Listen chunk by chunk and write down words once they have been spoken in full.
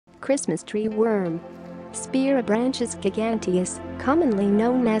Christmas tree worm. Spirobranchus giganteus, commonly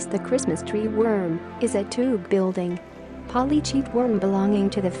known as the Christmas tree worm, is a tube-building polychaete worm belonging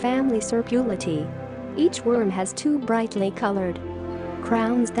to the family Serpulitae. Each worm has two brightly colored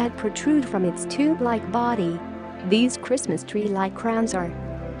crowns that protrude from its tube-like body. These Christmas tree-like crowns are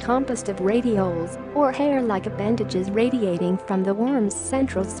composed of radioles, or hair-like appendages radiating from the worm's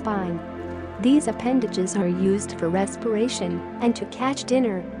central spine. These appendages are used for respiration and to catch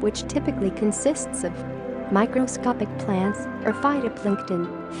dinner, which typically consists of microscopic plants or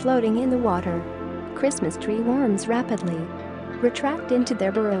phytoplankton floating in the water. Christmas tree worms rapidly retract into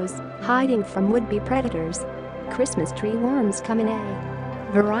their burrows, hiding from would-be predators. Christmas tree worms come in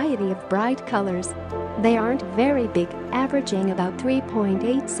a variety of bright colors. They aren't very big, averaging about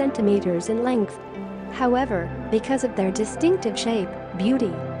 3.8 centimeters in length. However, because of their distinctive shape,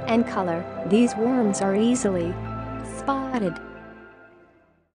 beauty, and color, these worms are easily spotted.